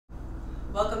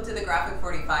Welcome to the Graphic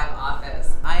 45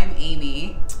 office. I'm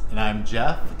Amy. And I'm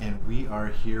Jeff, and we are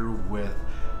here with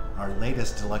our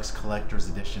latest Deluxe Collector's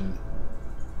Edition,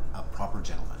 A Proper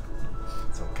Gentleman.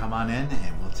 So come on in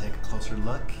and we'll take a closer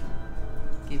look.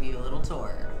 Give you a little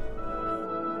tour.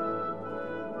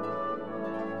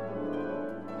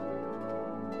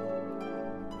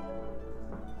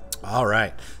 All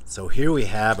right, so here we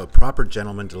have A Proper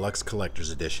Gentleman Deluxe Collector's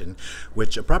Edition,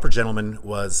 which A Proper Gentleman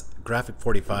was Graphic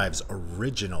 45's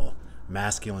original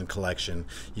masculine collection.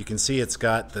 You can see it's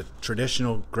got the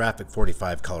traditional Graphic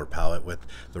 45 color palette with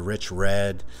the rich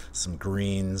red, some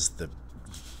greens, the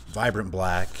vibrant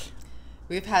black.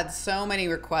 We've had so many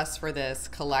requests for this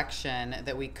collection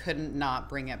that we couldn't not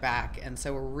bring it back, and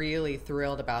so we're really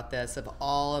thrilled about this. Of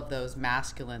all of those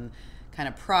masculine kind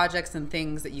of projects and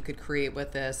things that you could create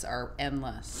with this are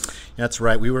endless. That's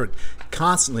right. We were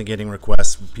constantly getting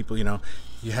requests from people,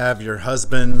 you have your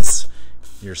husbands,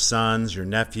 your sons, your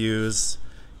nephews,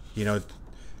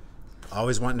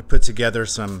 always wanting to put together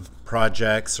some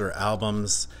projects or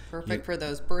albums. Perfect for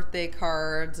those birthday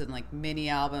cards and like mini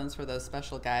albums for those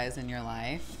special guys in your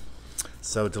life.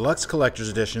 So Deluxe Collector's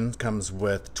Edition comes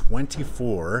with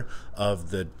 24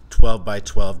 of the 12 by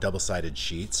 12 double-sided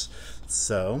sheets.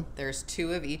 So there's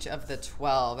 2 of each of the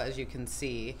 12, as you can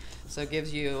see. So it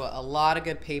gives you a lot of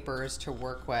good papers to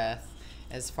work with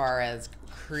as far as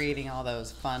creating all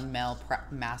those fun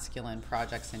masculine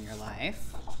projects in your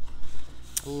life.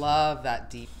 Love that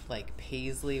deep like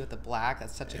paisley with the black.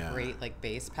 That's such a great like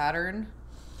base pattern.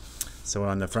 So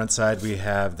on the front side we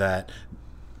have that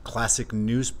classic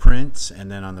newsprint,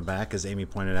 and then on the back, as Amy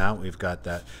pointed out, we've got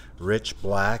that rich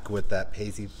black with that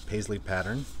paisley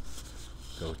pattern.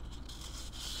 Go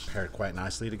paired quite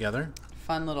nicely together.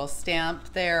 Fun little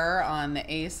stamp there on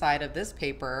the A side of this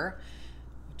paper,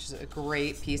 which is a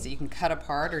great piece that you can cut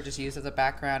apart or just use as a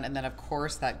background. And then of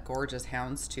course that gorgeous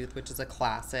houndstooth, which is a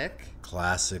classic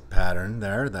pattern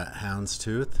there, that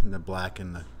houndstooth, and the black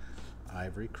and the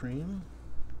ivory cream.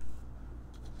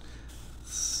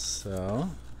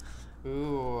 So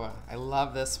ooh, I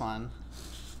love this one.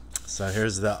 So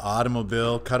here's the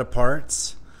automobile cut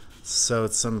aparts. So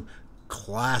it's some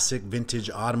classic vintage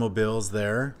automobiles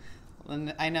there.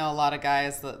 And I know a lot of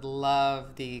guys that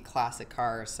love the classic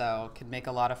cars, so can make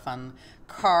a lot of fun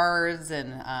cards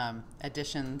and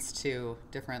additions to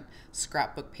different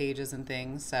scrapbook pages and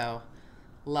things. So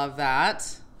love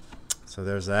that. So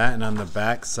there's that, and on the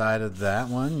back side of that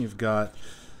one, you've got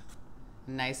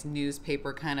nice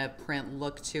newspaper kind of print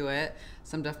look to it.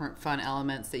 Some different fun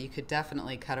elements that you could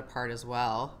definitely cut apart as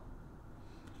well.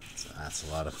 So that's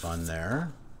a lot of fun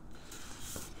there.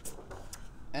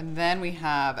 And then we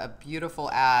have a beautiful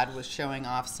ad with showing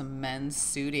off some men's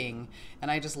suiting.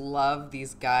 And I just love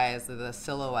these guys, the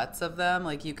silhouettes of them.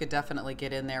 Like you could definitely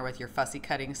get in there with your fussy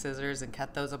cutting scissors and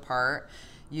cut those apart.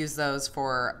 Use those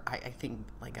for, I think,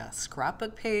 like a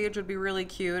scrapbook page would be really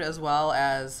cute, as well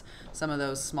as some of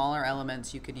those smaller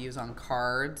elements you could use on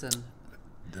cards. And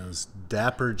those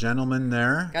dapper gentlemen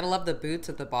there. Gotta love the boots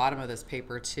at the bottom of this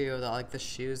paper too, like the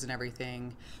shoes and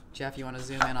everything. Jeff, you want to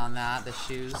zoom in on that, the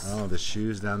shoes? Oh, the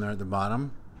shoes down there at the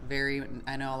bottom.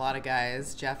 I know a lot of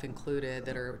guys, Jeff included,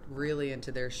 that are really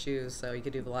into their shoes, so you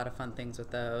could do a lot of fun things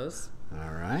with those.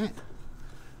 All right.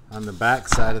 On the back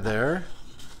side of there,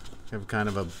 you have kind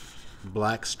of a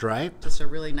black stripe. Just a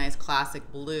really nice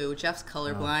classic blue. Jeff's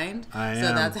colorblind,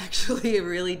 so that's actually a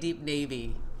really deep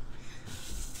navy.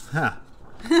 Huh.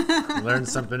 Learn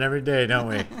something every day, don't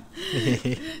we?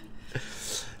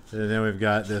 And then we've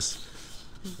got this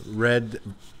red.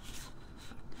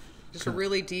 Just a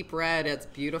really deep red. It's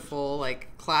beautiful, like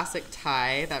classic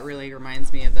tie. That really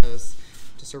reminds me of those.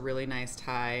 Just a really nice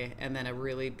tie. And then a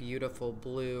really beautiful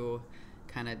blue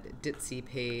kind of ditzy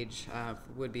page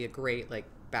would be a great like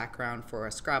background for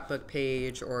a scrapbook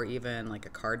page or even like a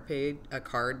card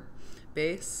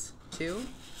base too.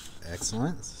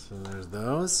 Excellent. So there's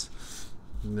those.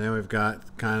 And then we've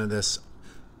got kind of this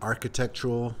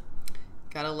architectural.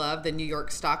 Gotta love the New York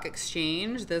Stock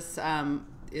Exchange. This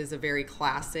is a very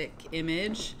classic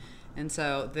image. And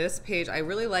so this page, I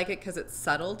really like it because it's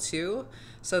subtle too.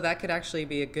 So that could actually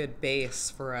be a good base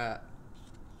for a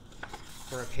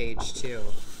page too.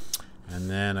 And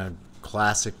then a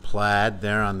classic plaid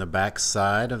there on the back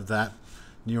side of that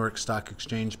New York Stock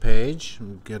Exchange page.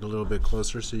 We'll get a little bit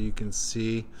closer so you can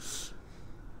see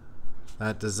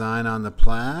that design on the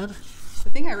plaid. The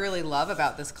thing I really love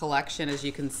about this collection, as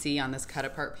you can see on this cut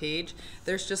apart page,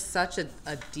 there's just such a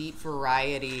deep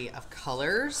variety of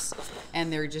colors,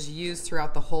 and they're just used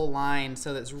throughout the whole line,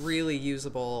 so that's really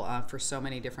usable for so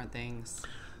many different things.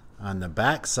 On the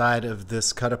back side of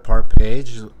this cut apart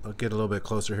page, I'll get a little bit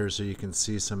closer here so you can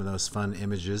see some of those fun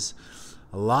images.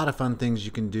 A lot of fun things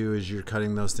you can do as you're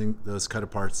cutting those cut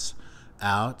aparts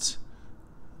out.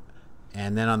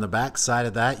 And then on the back side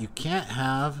of that, you can't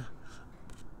have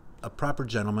a proper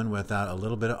gentleman without a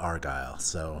little bit of argyle.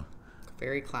 So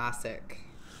very classic.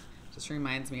 Just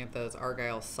reminds me of those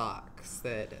argyle socks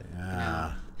that,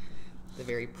 yeah, the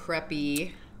very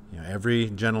preppy. Every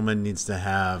gentleman needs to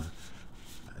have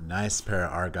a nice pair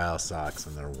of argyle socks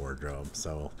in their wardrobe.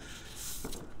 So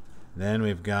then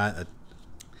we've got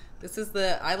this is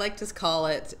I like to call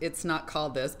it, it's not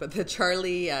called this, but the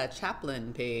Charlie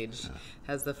Chaplin page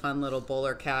has the fun little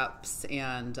bowler caps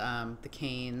and the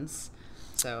canes.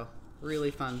 So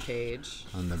really fun page.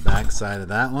 On the back side of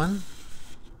that one,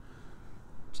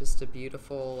 just a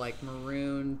beautiful like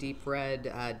maroon, deep red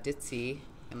ditzy,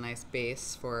 a nice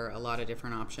base for a lot of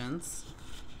different options.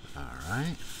 All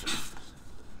right.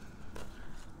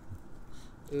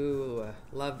 Ooh,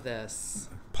 love this.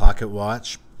 Pocket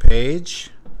watch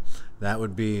page. That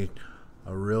would be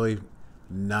a really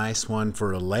nice one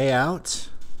for a layout.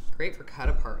 Great for cut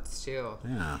aparts too.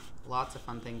 Yeah. Lots of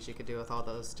fun things you could do with all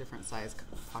those different size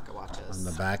pocket watches. On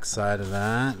the back side of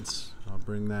that, I'll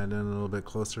bring that in a little bit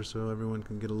closer so everyone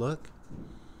can get a look.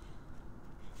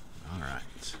 All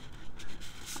right.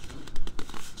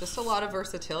 Just a lot of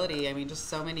versatility. I mean, just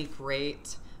so many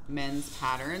great men's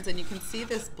patterns. And you can see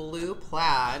this blue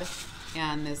plaid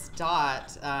and this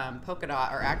dot, polka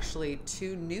dot, are actually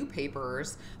two new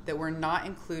papers that were not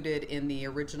included in the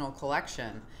original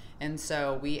collection. And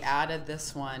so we added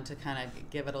this one to kind of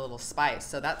give it a little spice.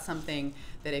 So that's something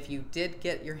that if you did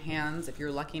get your hands, if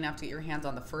you're lucky enough to get your hands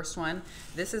on the first one,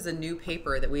 this is a new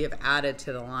paper that we have added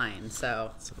to the line.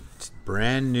 So it's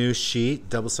brand new sheet,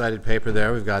 double-sided paper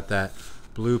there. We've got that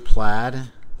blue plaid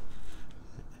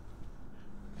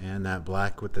and that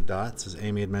black with the dots, as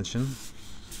Amy had mentioned.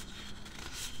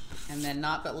 And then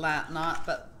last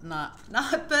but not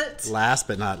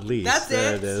least. That's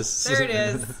there it. It is. There it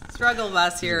is. Struggle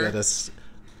bus here. You got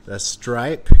a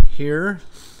stripe here.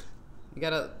 You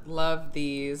gotta love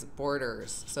these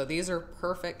borders. So these are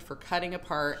perfect for cutting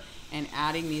apart and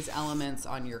adding these elements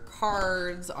on your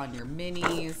cards, on your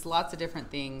minis, lots of different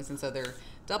things. And so they're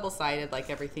double-sided like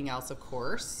everything else, of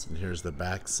course. And here's the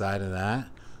back side of that.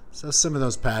 So some of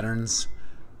those patterns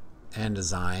and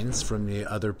designs from the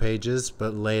other pages,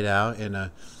 but laid out in a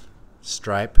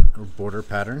stripe or border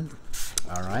pattern.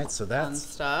 All right, so that's fun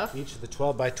stuff. Each of the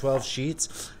 12 by 12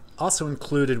 sheets. Also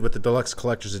included with the Deluxe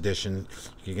Collector's Edition,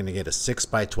 you're going to get a 6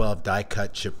 by 12 die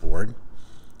cut chipboard.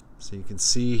 So you can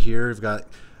see here we've got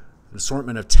an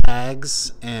assortment of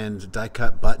tags and die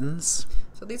cut buttons.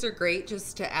 So these are great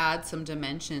just to add some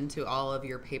dimension to all of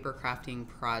your paper crafting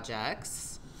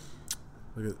projects.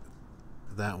 Look at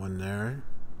that one there.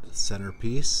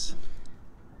 Centerpiece.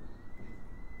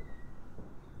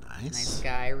 Nice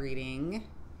guy reading,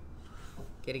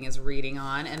 getting his reading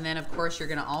on. And then of course you're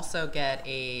going to also get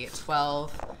a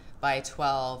 12 by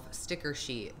 12 sticker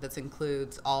sheet that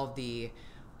includes all of the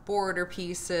border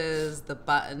pieces, the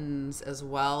buttons, as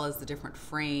well as the different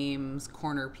frames,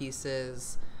 corner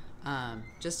pieces.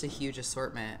 Just a huge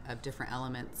assortment of different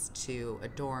elements to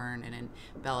adorn and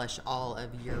embellish all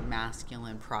of your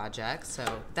masculine projects.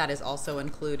 So that is also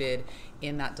included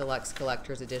in that Deluxe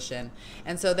Collector's Edition.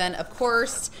 And so then, of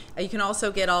course, you can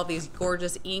also get all these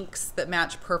gorgeous inks that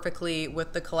match perfectly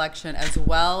with the collection, as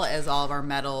well as all of our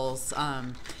metals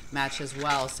match as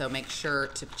well. So make sure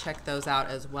to check those out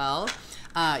as well.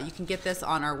 You can get this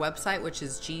on our website, which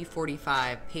is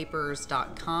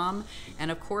g45papers.com.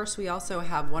 And of course, we also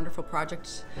have wonderful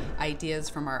project ideas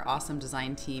from our awesome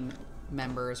design team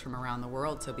members from around the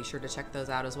world. So be sure to check those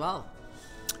out as well.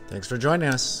 Thanks for joining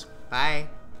us. Bye.